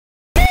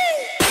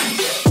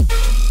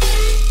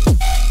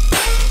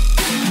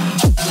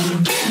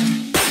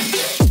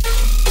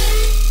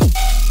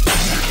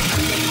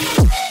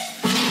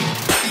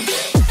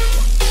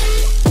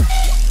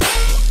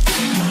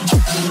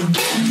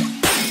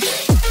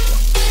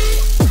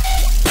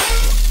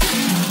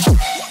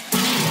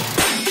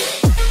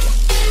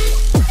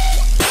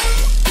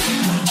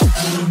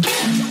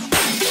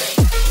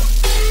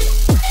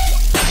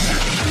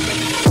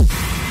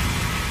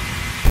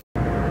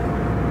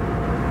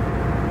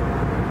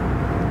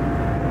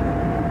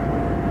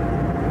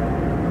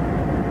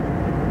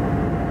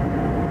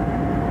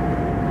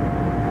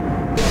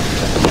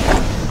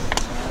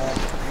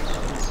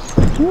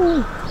ส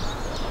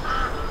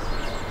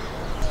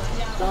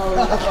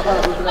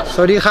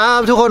วัสดีครับ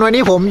ทุกคนวัน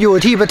นี้ผมอยู่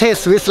ที่ประเทศ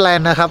สวิตเซอร์แลน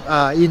ด์นะครับ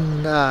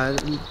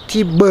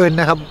ที่เบิร์น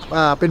นะครับ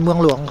เป็นเมือง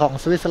หลวงของ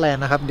สวิตเซอร์แลน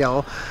ด์นะครับเดี๋ยว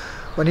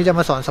วันนี้จะ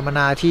มาสอนสัมมน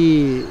า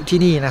ที่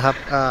นี่นะครับ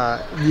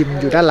ยิม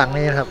อยู่ด้านหลัง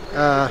นี้นะครับ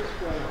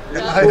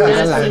อยู่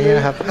ด้านหลังนี้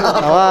นะครับ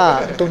แต่ว่า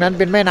ตรงนั้น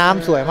เป็นแม่น้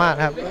ำสวยมาก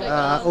ครับ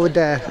โอเด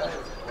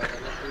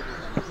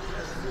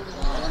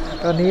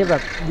ตอนนี้แบ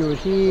บอยู่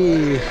ที่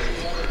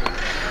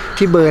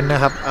เบิร์นน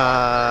ะครับ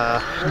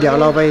เดี๋ยว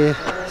เราไป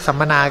สัม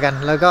มนากัน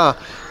แล้วก็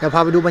เดี๋ยวพ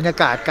าไปดูบรรยา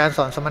กาศการส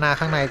อนสัมมนา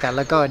ข้างในกันแ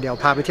ล้วก็เดี๋ยว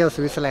พาไปเที่ยวส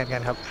วิตเซอร์แลนด์กั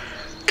นครับ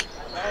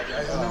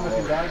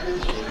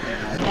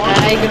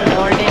Hi, good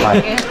morning.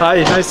 Hi,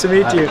 nice to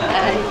meet you.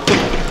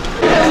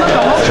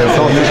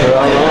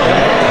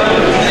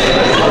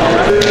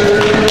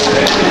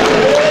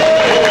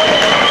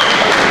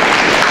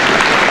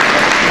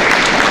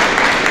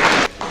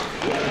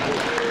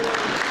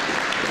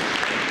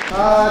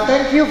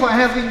 Thank you for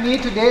having me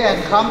today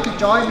and come to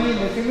join me in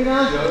the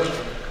seminar.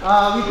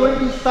 We're going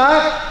to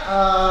start.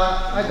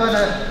 I'm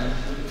gonna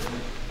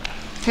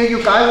take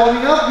you guys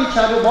warming up with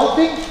shadow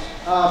boxing.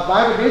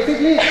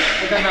 Basically,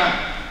 I'm gonna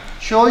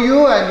show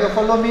you and you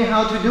follow me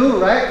how to do,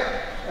 right?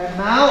 And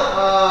now,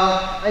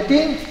 I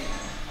think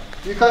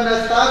we're gonna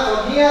start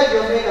from here.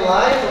 You make a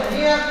line from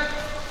here,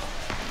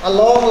 a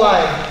long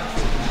line.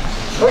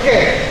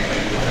 Okay.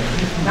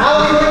 Now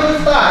we're going to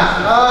start.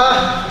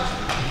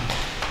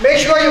 Make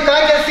sure you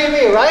guys can see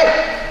me, right?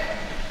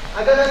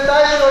 I'm gonna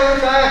start showing you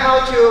guys how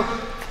to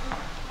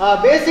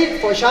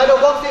basic for shadow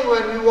boxing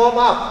when we warm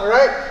up,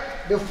 alright?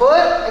 The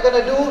first I'm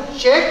gonna do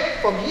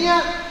check from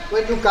here.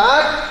 When you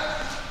guard,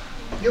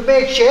 you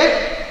make check.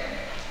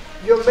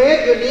 You make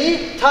your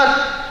knee touch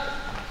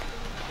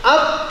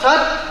up,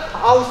 touch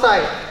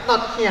outside,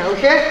 not here,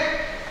 okay?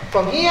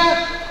 From here,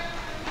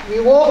 we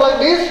walk like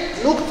this,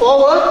 look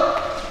forward,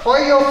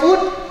 point your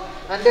foot,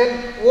 and then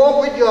walk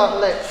with your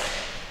legs.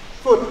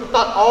 Foot,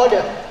 not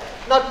order,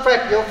 not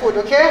flat your foot,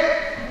 okay?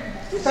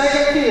 You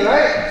can see,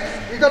 right?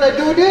 We're gonna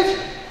do this.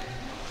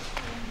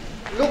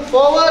 Look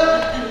forward.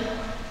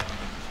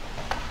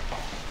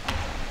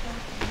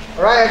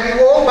 Alright, we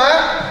walk back.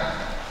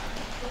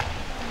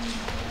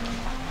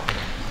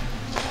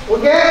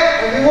 Okay?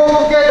 And we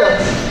walk together.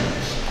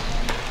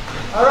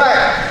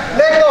 Alright,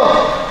 let go.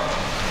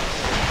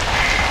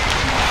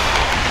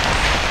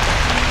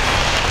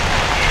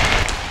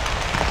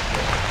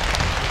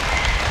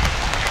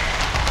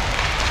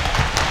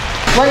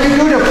 When you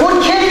do the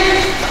foot kick,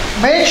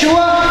 make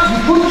sure you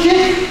foot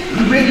kick,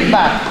 you bring it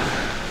back.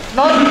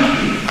 Not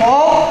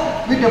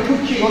fall with the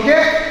foot kick,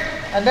 okay?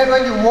 And then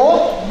when you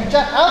walk, you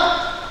just up,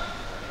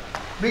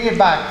 bring it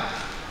back.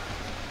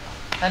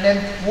 And then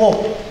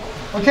walk.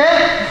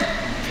 Okay?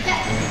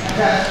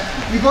 Okay.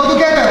 We go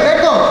together,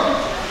 let go.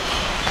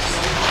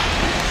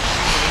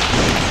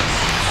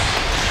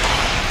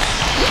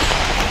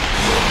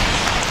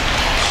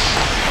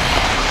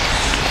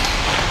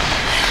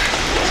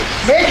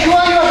 Make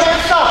sure your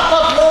hands up,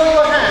 not lower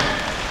your hand.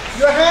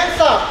 Your hands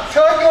up,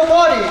 turn your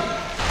body.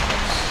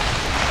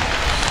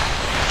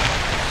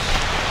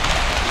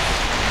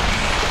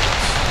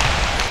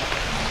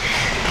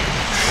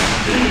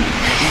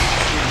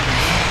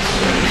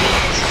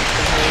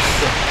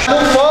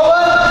 Look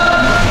forward,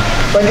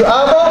 when you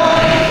elbow,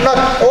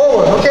 not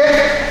over, okay?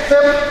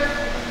 Step,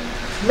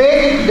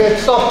 make it the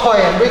soft point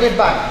and bring it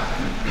back.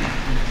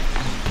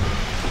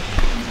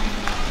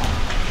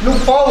 Look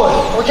forward,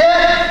 okay?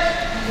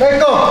 Let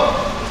go.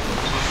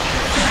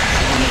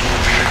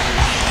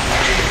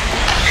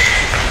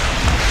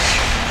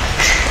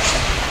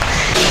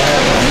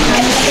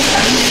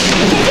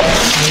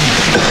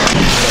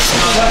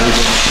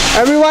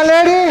 Everyone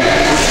ready?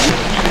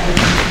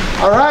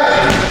 Alright,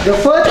 the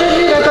first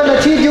thing I'm going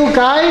to teach you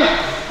guys,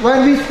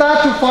 when we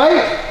start to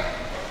fight,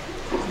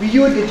 we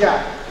use the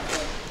jab.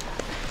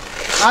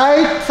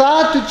 I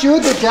start to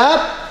shoot the jab,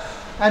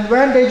 and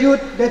when they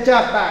use the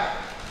jab back,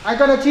 I'm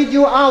going to teach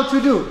you how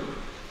to do.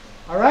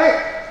 Alright?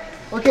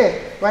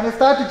 Okay, when I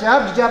start to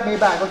jab, you jab me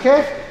back,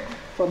 okay?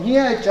 From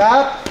here I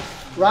jab,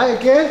 right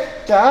again,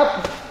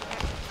 jab,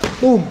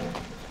 boom.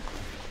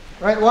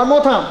 Right, one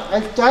more time.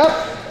 I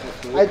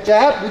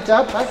jab, you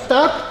jab, back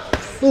stop,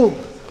 boom.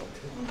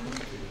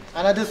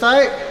 Another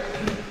side,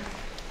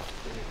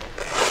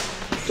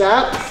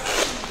 jab,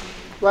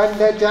 when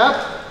they jab,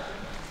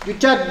 you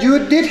just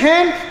use this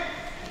hand,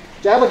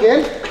 jab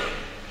again,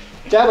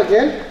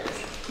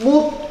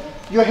 move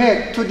your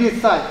head to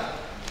this side.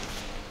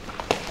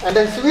 And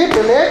then sweep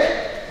the leg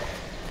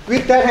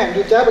with that hand.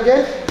 You jab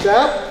again,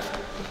 jab,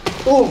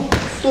 boom,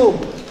 boom.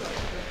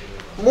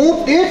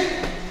 Move this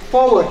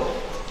forward.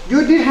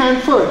 Use this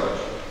hand first.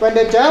 When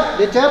the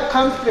jab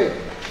comes straight.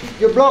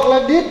 You block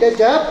like this, the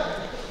jab,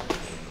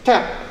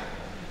 tap,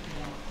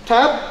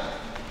 tap,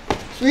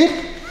 sweep,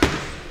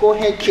 go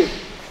ahead, kick.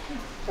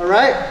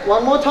 Alright,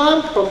 one more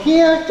time. From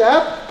here,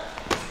 jab,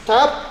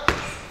 tap,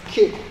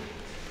 kick.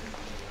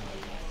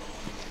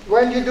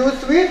 When you do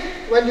sweep,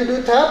 when you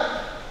do tap,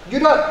 you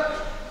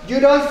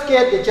don't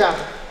scare the jab.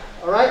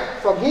 Alright,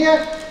 from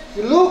here,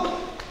 you look,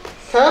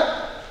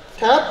 tap,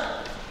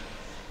 tap,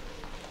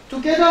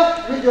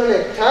 together with your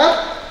leg,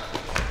 tap,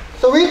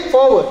 switch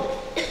forward,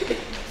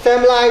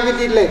 same line with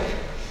the leg.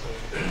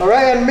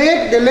 Alright, and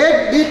make the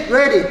leg this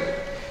ready.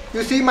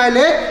 You see my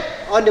leg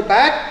on the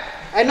back,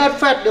 I not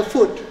flat the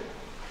foot.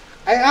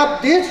 I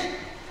up this,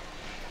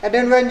 and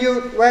then when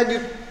you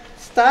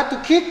start to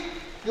kick,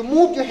 you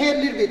move your head a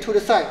little bit to the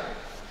side,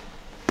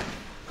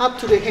 up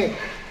to the head.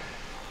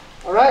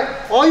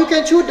 Alright, or you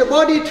can shoot the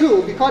body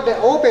too, because they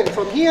open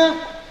from here,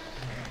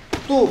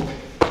 boom.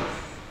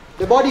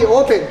 The body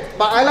open,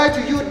 but I like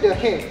to use the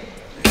head.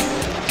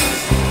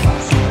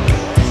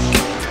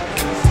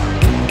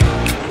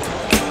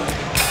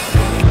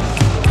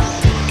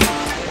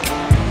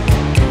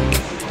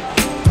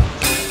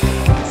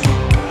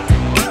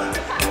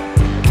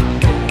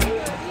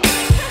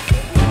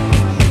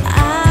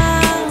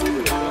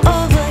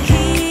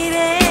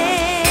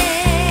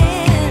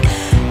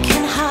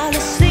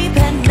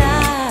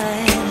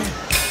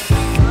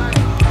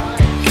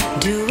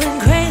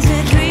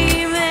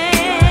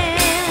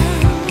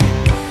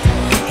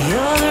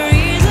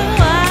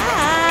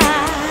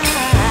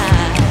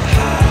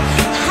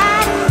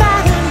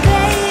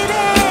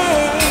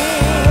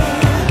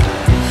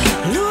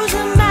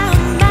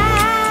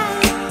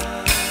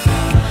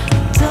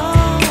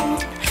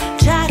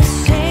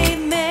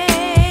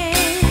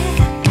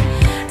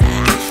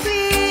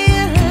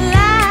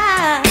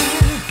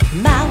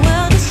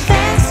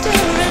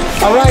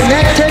 Alright,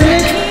 next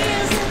technique,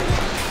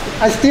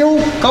 I still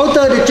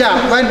counter the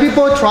jab. When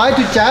people try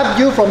to jab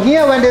you from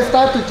here, when they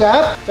start to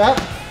jab,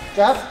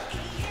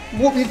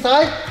 move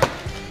inside,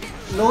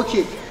 low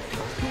kick.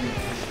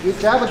 You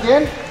jab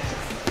again,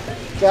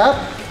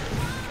 jab,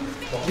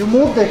 you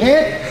move the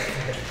head,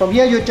 from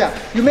here you jab.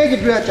 You make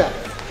it real jab.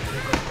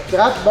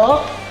 Jab,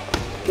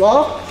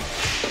 block,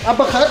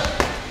 uppercut,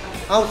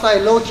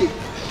 outside low kick.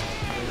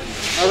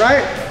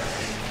 Alright,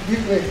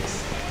 this way.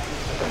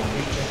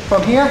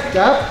 From here,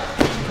 jab.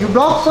 You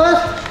block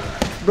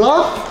first,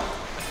 block.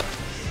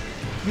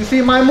 You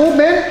see my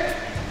movement?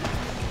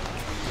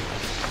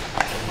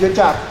 You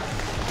jab.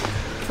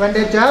 When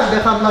they jab,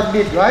 they come like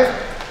this, right?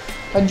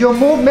 And your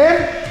movement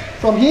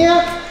from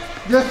here,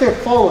 just step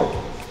forward.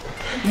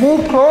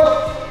 Move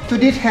close to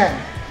this hand.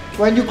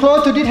 When you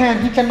close to this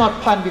hand, he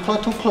cannot punch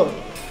because too close.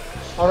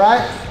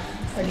 Alright?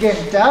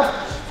 Again, jab,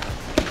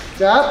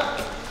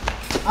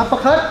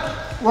 uppercut.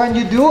 When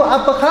you do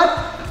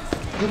uppercut,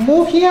 you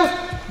move here,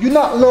 you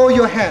not lower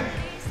your hand.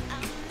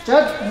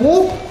 Just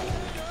move,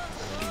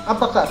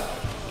 uppercut.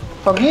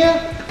 From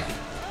here,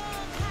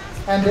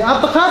 and the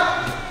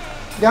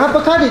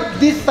uppercut is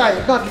this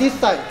side, not this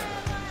side.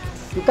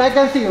 You guys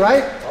can see,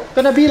 right?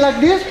 Gonna be like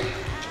this,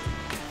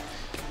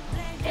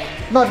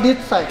 not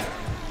this side.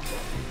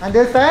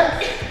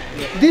 Understand?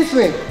 This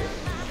way.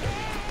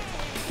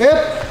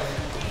 Step,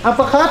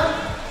 uppercut,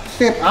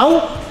 step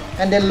out,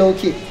 and then low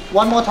kick.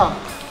 One more time.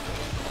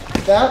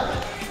 Step,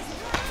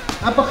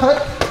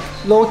 uppercut,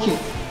 low kick.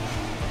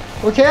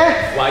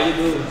 Okay? Why you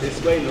do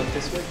this way, not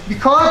this way?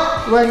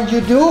 Because when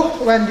you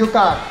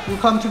guard, you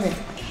come to me.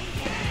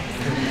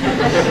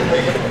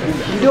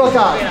 You do a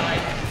guard.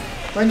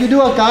 When you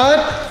do a guard,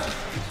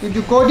 if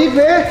you go this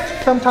way,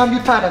 sometimes you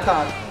tie the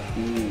guard.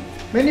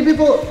 Many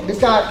people, the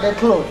guard, they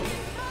close.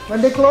 When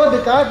they close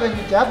the guard, when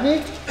you jab me,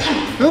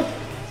 whoop,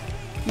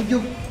 if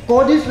you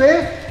go this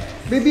way,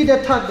 maybe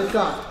they touch the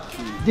guard.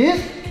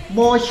 This,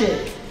 more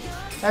shape.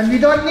 And we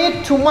don't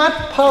need too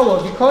much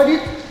power because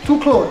it's too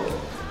close.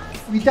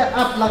 We just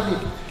up like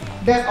this.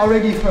 That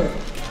already hurt.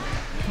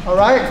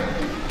 Alright?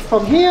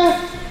 From here,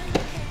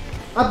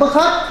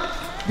 uppercut,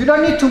 you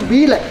don't need to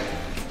be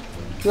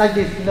like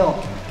this,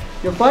 no.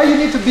 Your first you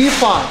need to be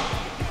far.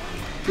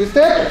 You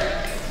step,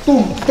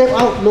 boom, step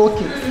out, low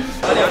kick.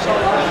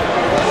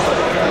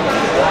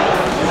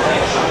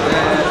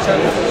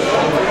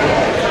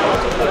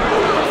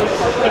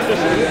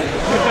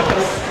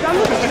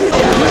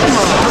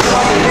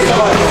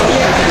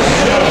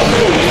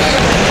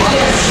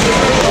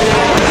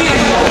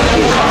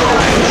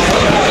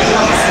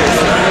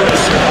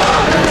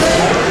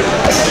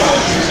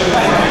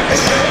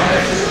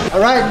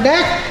 Alright,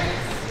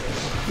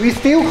 next, we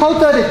still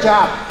counter the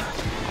jab.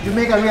 You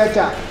make a real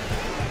jab.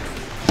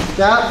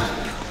 Jab,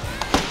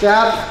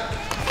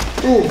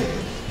 boom.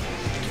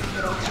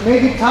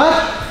 Make it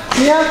touch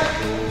here,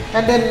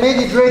 and then make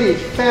it ready.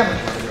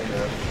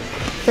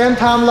 Same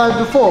time like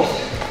before.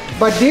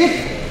 But this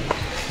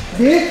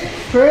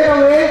straight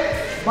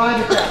away by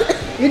the jab.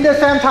 In the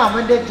same time,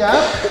 when they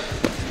jab,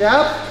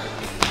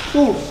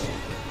 boom.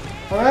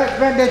 Alright,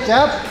 when they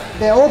jab,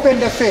 they open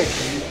the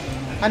face.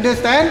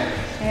 Understand?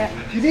 Yeah.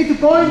 You need to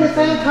go in the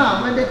same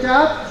time. When they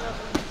jab,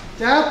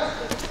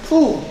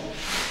 boom.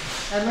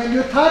 And when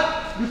you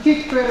touch, you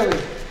kick straight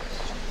away.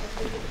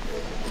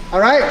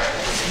 Alright?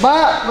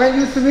 But when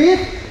you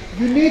switch,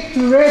 you need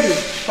to ready.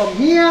 From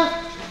here,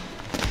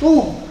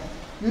 boom.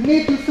 You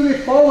need to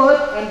switch forward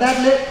and that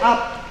leg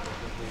up.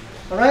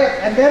 Alright?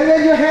 And then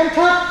when your hand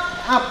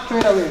touch, up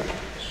straight away.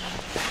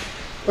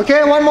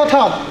 Okay, one more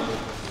time.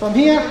 From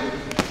here,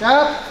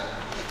 jab,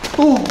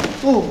 boom,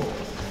 boom.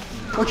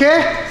 Okay?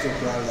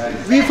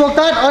 We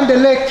focus on the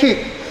leg kick.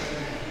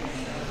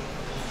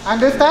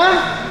 Understand?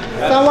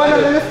 Someone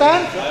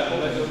understand?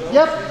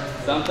 Yep.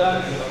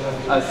 Sometimes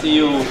I see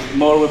you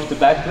more with the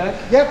back leg.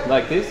 Yep.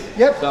 Like this.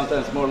 Yep.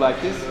 Sometimes more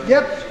like this.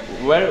 Yep.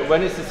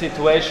 When is the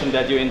situation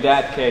that you in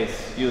that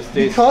case use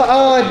this?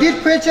 Because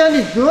this question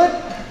is good.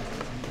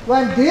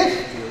 When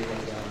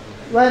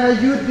I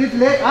use this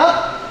leg up,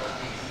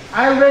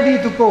 I'm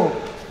ready to go.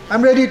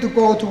 I'm ready to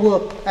go to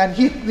work and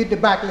hit with the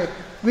back leg,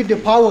 with the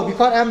power,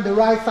 because I'm the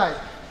right side.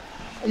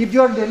 If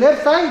you're on the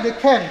left side, they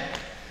can.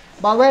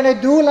 But when I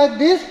do like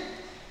this,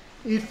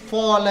 it's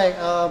for like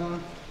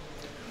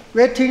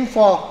waiting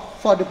for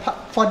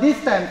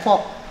distance,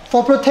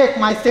 for protect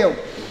myself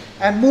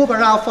and move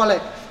around for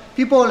like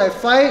people like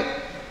fight,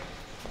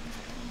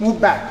 move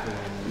back.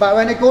 But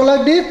when I go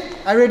like this,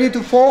 I'm ready to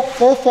go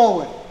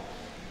forward.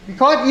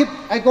 Because if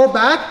I go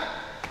back,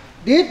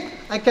 this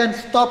I can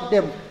stop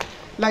them.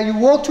 Like you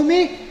walk to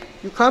me,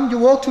 you come, you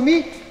walk to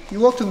me, you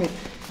walk to me.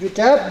 You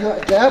jab,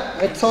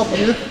 I stop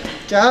you,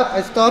 jab,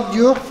 I stop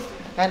you,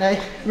 and I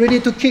ready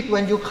to kick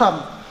when you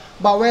come.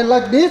 But when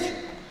like this,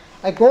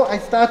 I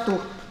start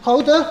to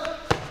counter.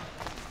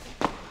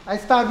 I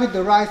start with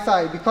the right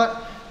side because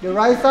the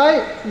right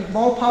side is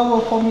more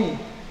power for me.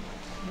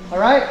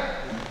 Alright?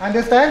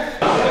 Understand?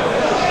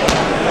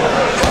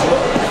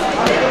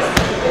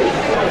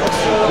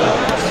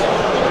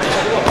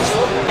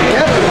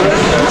 Yep.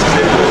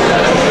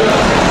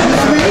 You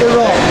switch the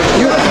roll.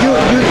 You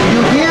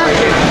hear?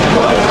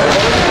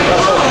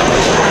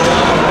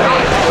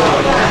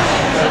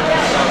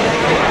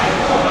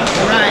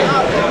 Right.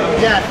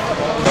 Yes.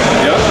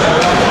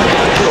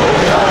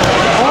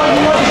 Oh,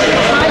 you want to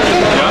get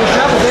fighting?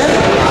 Jump then.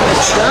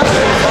 Jump.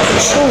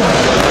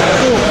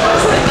 Boom.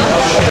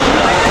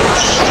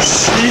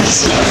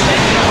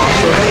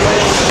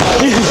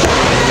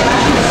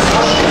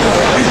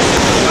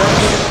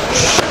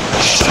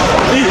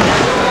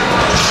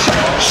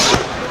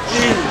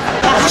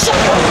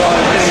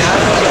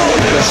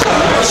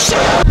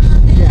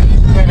 Yeah,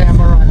 very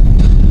alright.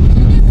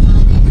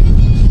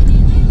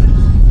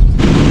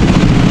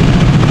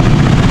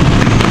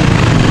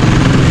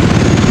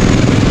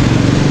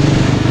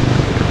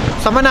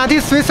 สัมมนา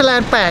ที่สวิตเซอร์แล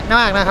นด์แปลกม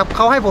ากนะครับเข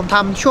าให้ผมท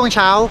ำช่วงเ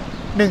ช้า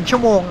1 ชั่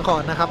วโมงก่อ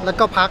นนะครับแล้ว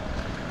ก็พัก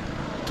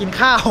กิน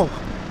ข้าว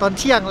ตอนเ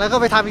ที่ยงแล้วก็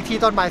ไปทำอีกที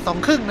ตอนบ่าย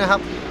2 ครึ่งนะครับ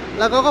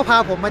แล้วก็พา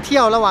ผมมาเที่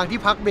ยวระหว่างที่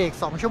พักเบรก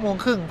2 ชั่วโมง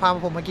ครึ่งพา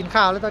ผมมากิน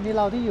ข้าวแล้วตอนนี้เ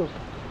ราที่อ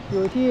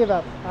ยู่ที่แบ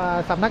บ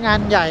สำนักงาน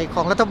ใหญ่ข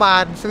องรัฐบา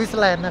ลสวิตเซอ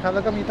ร์แลนด์นะครับแ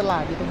ล้วก็มีตลา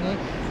ดอยู่ตรงนี้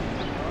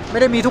ไม่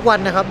ได้มีทุกวัน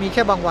นะครับมีแ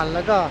ค่บางวันแ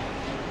ล้วก็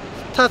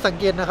ถ้าสัง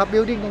เกตนะครับบิ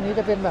ลดิ้งตรงนี้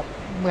จะเป็นแบบ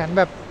เหมือนแ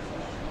บบ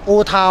โอ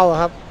ทาวน์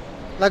ครับ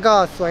แล้วก็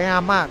สวยงา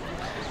มมาก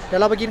เดี๋ย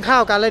วเราไปกินข้า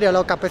วกันแล้วเดี๋ยวเร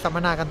ากลับไปสัมม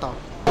นากันต่อ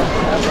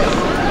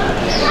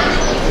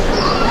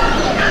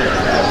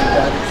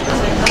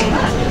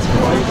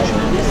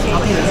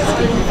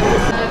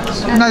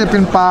น่าจะเป็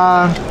นปลา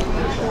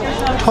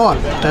ทอด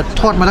แต่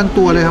ทอดมาทั้ง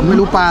ตัวเลยครับไม่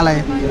รู้ปลาอะไร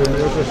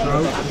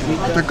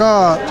แต่ก็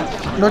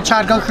รสชา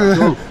ติก็คือ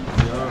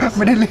ไ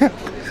ม่ได้เลือก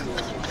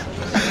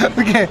โอ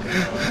เค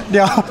เ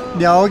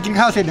ดี๋ยวกิน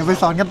ข้าวเสร็จเดี๋ยวไป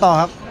สอนกันต่อ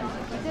ครับ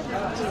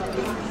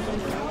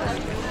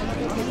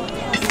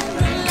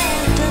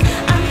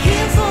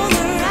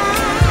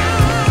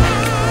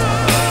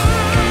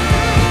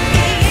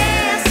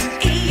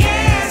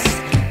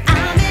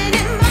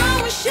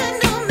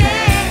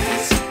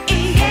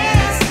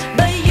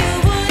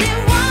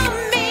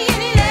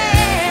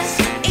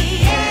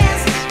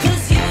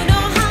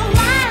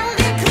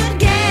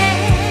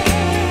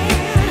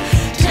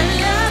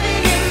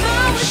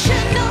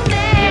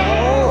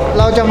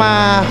เราจะมา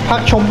พั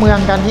กชมเมือง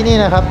กันที่นี่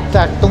นะครับจ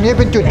ากตรงนี้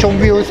เป็นจุดชม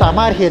วิวสาม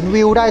ารถเห็น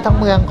วิวได้ทั้ง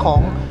เมืองของ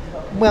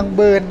เมืองเ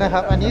บิร์นนะค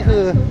รับอันนี้คื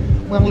อ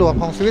เมืองหลวง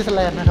ของสวิตเซอร์แ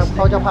ลนด์นะครับเข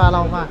าจะพาเร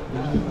ามา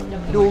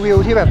ดูวิว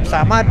ที่แบบส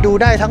ามารถดู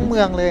ได้ทั้งเมื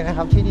องเลยนะค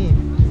รับที่นี่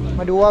ม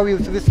าดูว่าวิว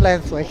สวิตเซอร์แลน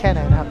ด์สวยแค่ไหน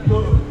นะครับ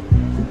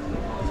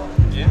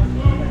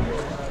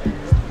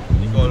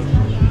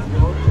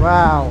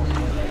ว้าว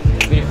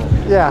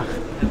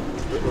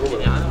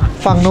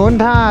ฝั่งนู้น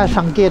ถ้า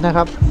สังเกตนะค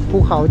รับภู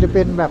เขาจะเ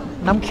ป็นแบบ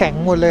น้ำแข็ง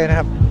หมดเลยนะ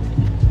ครับ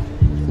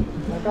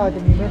ก็จ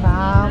ะมีแม่น้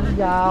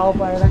ำยาว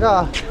ไปแล้วก็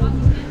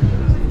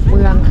เ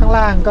มืองข้าง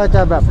ล่างก็จ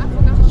ะแบบ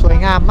สวย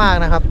งามมาก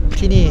นะครับ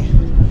ที่นี่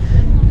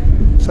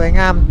สวยง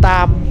ามตา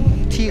ม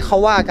ที่เขา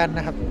ว่ากันน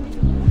ะครับ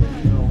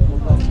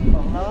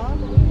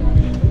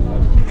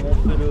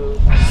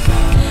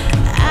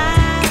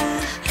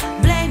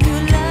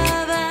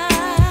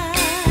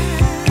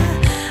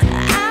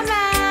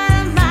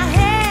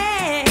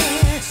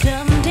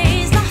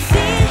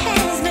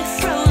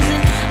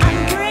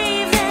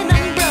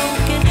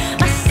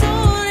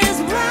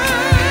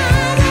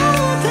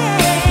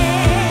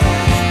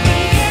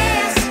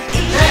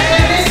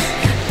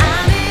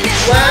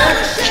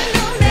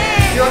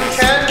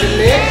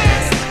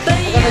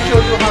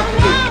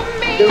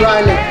The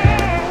right leg,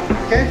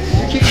 okay?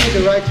 You kick with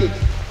the right kick.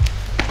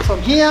 From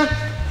here,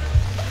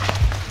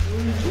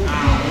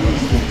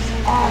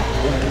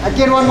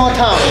 again one more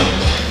time.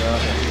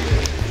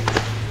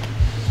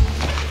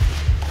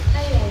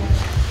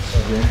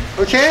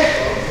 Okay?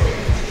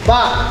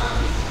 Back.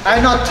 I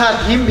not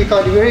touch him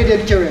because it's very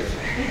dangerous.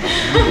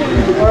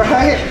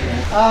 Alright.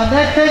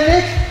 Next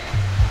technique,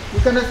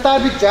 we're gonna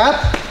start with jab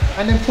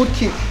and then put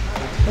kick.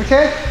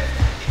 Okay?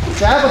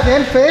 Jab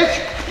again,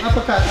 fake,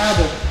 uppercut,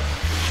 elbow.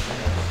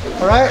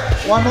 Alright,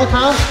 one more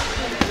time.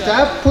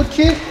 Jab, put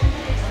kick,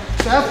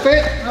 jab,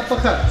 fake,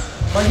 uppercut.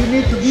 But you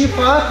need to be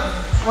fast.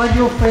 When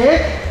you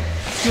fake,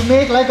 you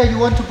make like you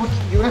want to put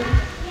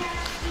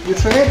you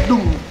trade,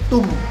 doom,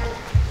 doom.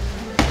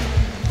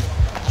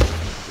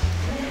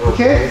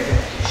 Okay?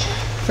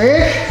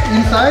 Fake,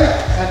 inside,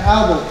 and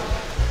elbow.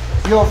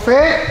 You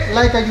fake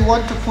like you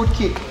want to put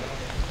kick.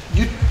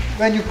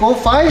 When you go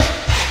fight,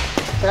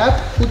 jab,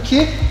 put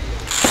kick,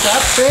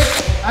 jab, fake,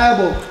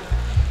 elbow.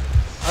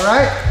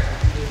 Alright?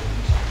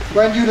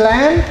 When you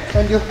land,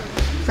 when you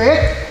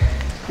fake,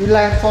 you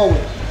land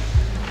forward.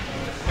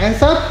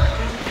 Hands up,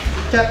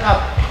 step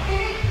up.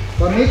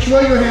 But make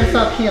sure your hands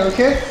up here,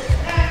 okay?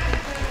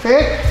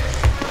 Fake,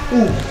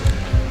 ooh.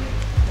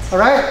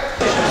 Alright?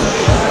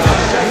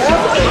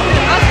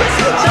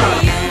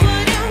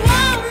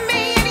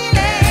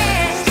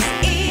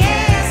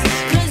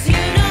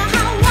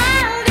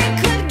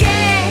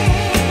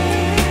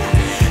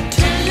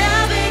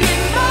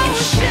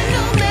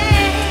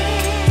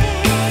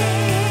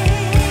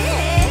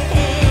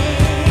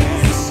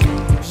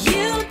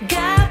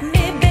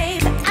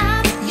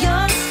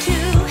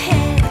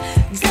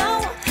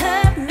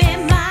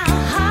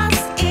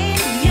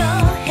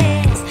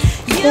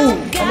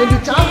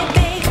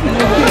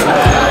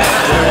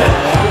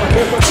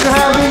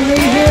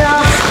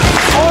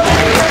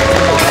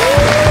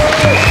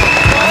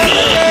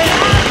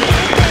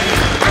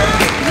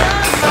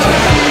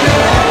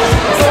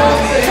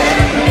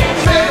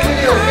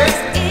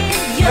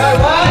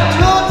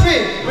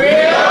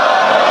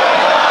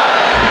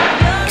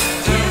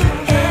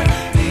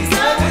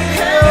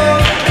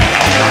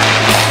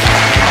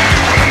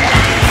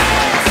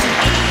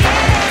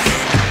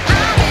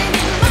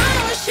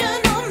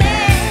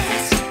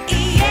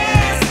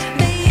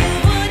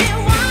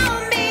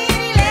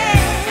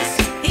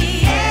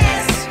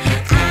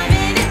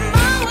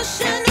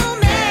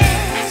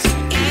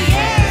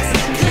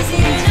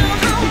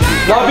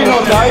 Robin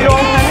und Dairo.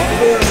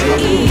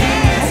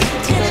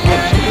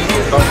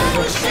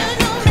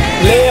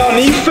 Leon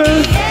Ifel.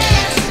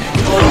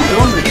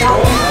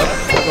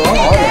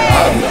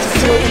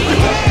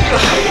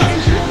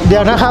 เดี๋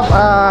ยวนะครับ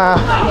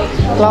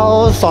เรา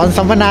สอน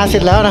สัมมนาเสร็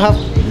จแล้วนะครับ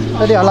แ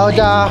ล้วเดี๋ยวเรา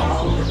จะ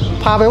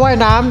พาไปว่าย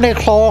น้ำใน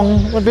คลอง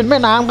มันเป็นแม่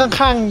น้ำ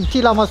ข้างๆ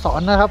ที่เรามาสอ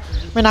นนะครับ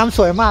แม่น้ำส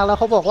วยมากแล้ว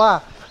เขาบอกว่า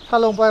ถ้า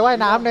ลงไปว่าย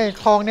น้ำใน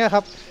คลองเนี่ยค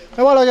รับไ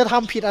ม่ว่าเราจะท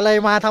ำผิดอะไร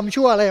มาทำ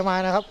ชั่วอะไรมา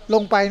นะครับล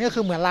งไปเนี่ย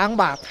คือเหมือนล้าง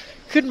บาป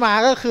ขึ้นมา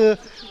ก็คือ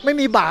ไม่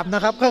มีบาปน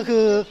ะครับก็คื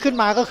อขึ้น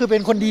มาก็คือเป็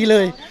นคนดีเล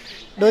ย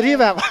โดยที่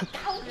แบบ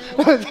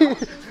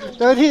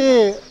โดยที่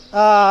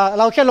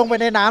เราแค่ลงไป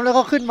ในน้ำแล้ว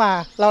ก็ขึ้นมา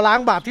เราล้าง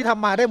บาปที่ท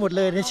ำมาได้หมดเ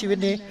ลยในชีวิต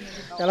นี้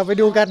เดี๋ยวเราไป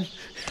ดูกัน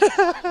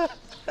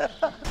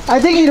I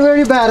think it's a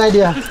very bad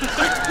idea.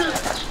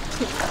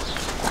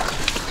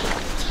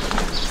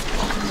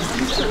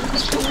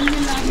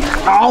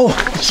 Oh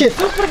shit.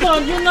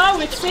 Superbon, you know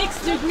it's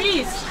 6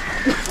 degrees.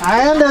 I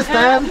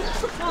understand.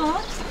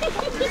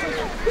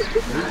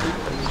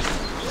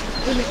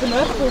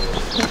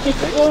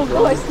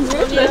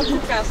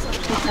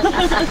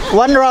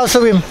 One round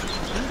swim.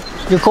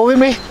 You go with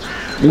me?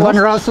 One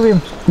round swim.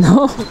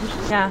 No.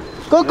 Yeah.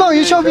 Go,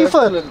 you show me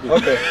first.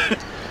 Okay.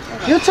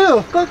 You too.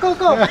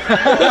 Go.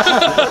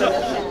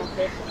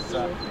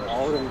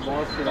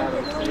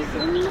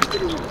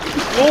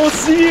 Oh,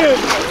 see it.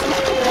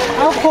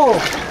 How cold?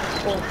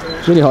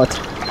 Really hot.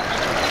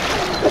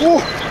 Oh,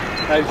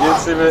 Hey,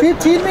 jetzt sind wir.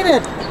 15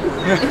 minutes.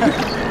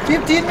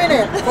 15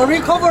 minutes for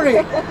recovery.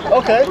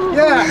 Okay.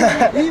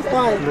 Yeah, he's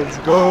fine. Let's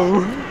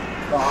go.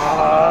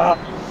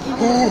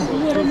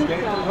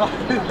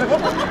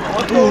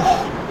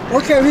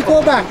 Okay, we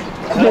go back.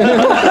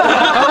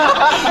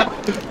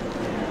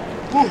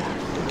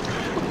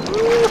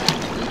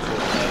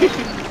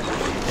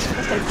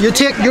 You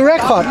take your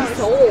record.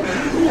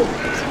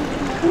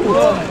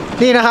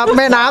 นี่นะครับแ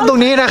ม่น้ำตรง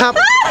นี้นะครับ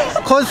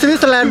คนสวิต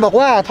เซอร์แลนด์บอก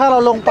ว่าถ้าเรา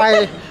ลงไป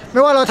ไ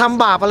ม่ว่าเราท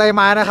ำบาปอะไร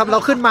มานะครับเรา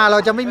ขึ้นมาเรา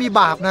จะไม่มี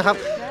บาปนะครับ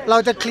เรา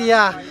จะเคลีย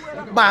ร์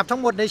บาปทั้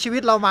งหมดในชีวิ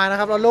ตเรามานะ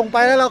ครับเราลงไป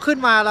แล้วเราขึ้น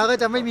มาเราก็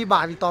จะไม่มีบ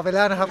าปอีกต่อไปแ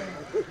ล้วนะครับ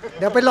เ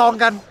ดี๋ยวไปลอง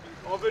กัน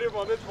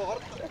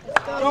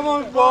Come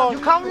on, Bon. You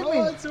come with me.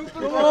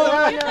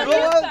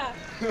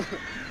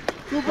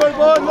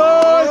 Superbon,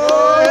 boys.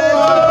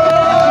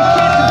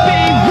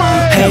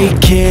 Hey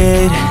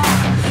kid,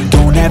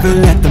 don't ever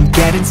let them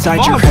get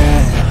inside your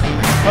head.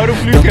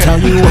 They'll tell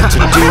you what to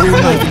do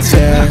like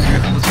instead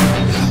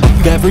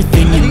of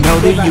everything you know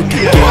that you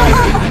can get.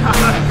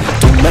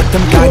 Don't let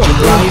them guide your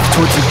life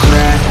towards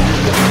regret.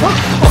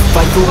 I'll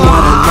fight for what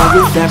I love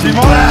with every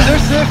breath.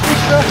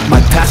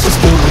 My past is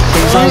filled with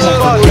things I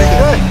won't forget.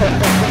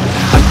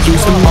 I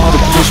use them all to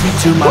push me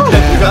to my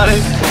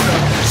best.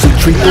 So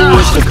treat the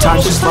worst of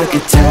times just like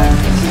a test.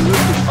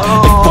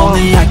 If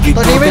only I could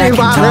people that can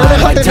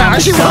die. I tell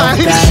myself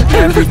that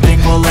everything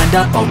will end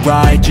up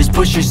alright. Just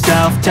push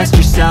yourself, test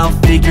yourself,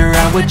 figure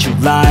out what you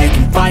like,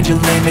 and find your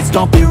limits,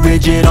 don't be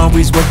rigid,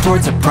 always work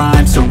towards a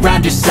prime.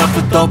 Surround yourself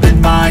with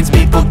open minds,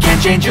 people can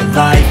change your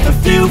life. A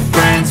few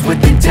friends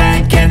with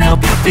intent can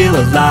help you feel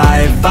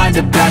alive. Find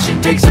a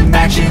passion, take some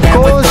action, and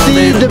with a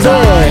little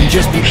time,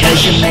 just be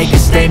patient, make a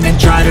statement,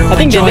 try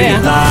to enjoy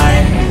your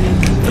life.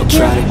 They'll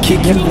try to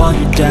kick you while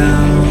you're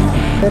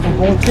down,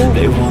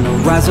 they wanna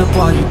rise up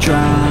while you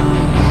drown,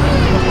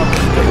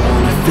 they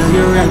wanna fill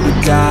your head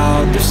with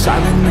doubt, they're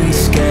silently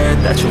scared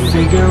that you'll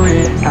figure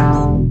it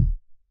out.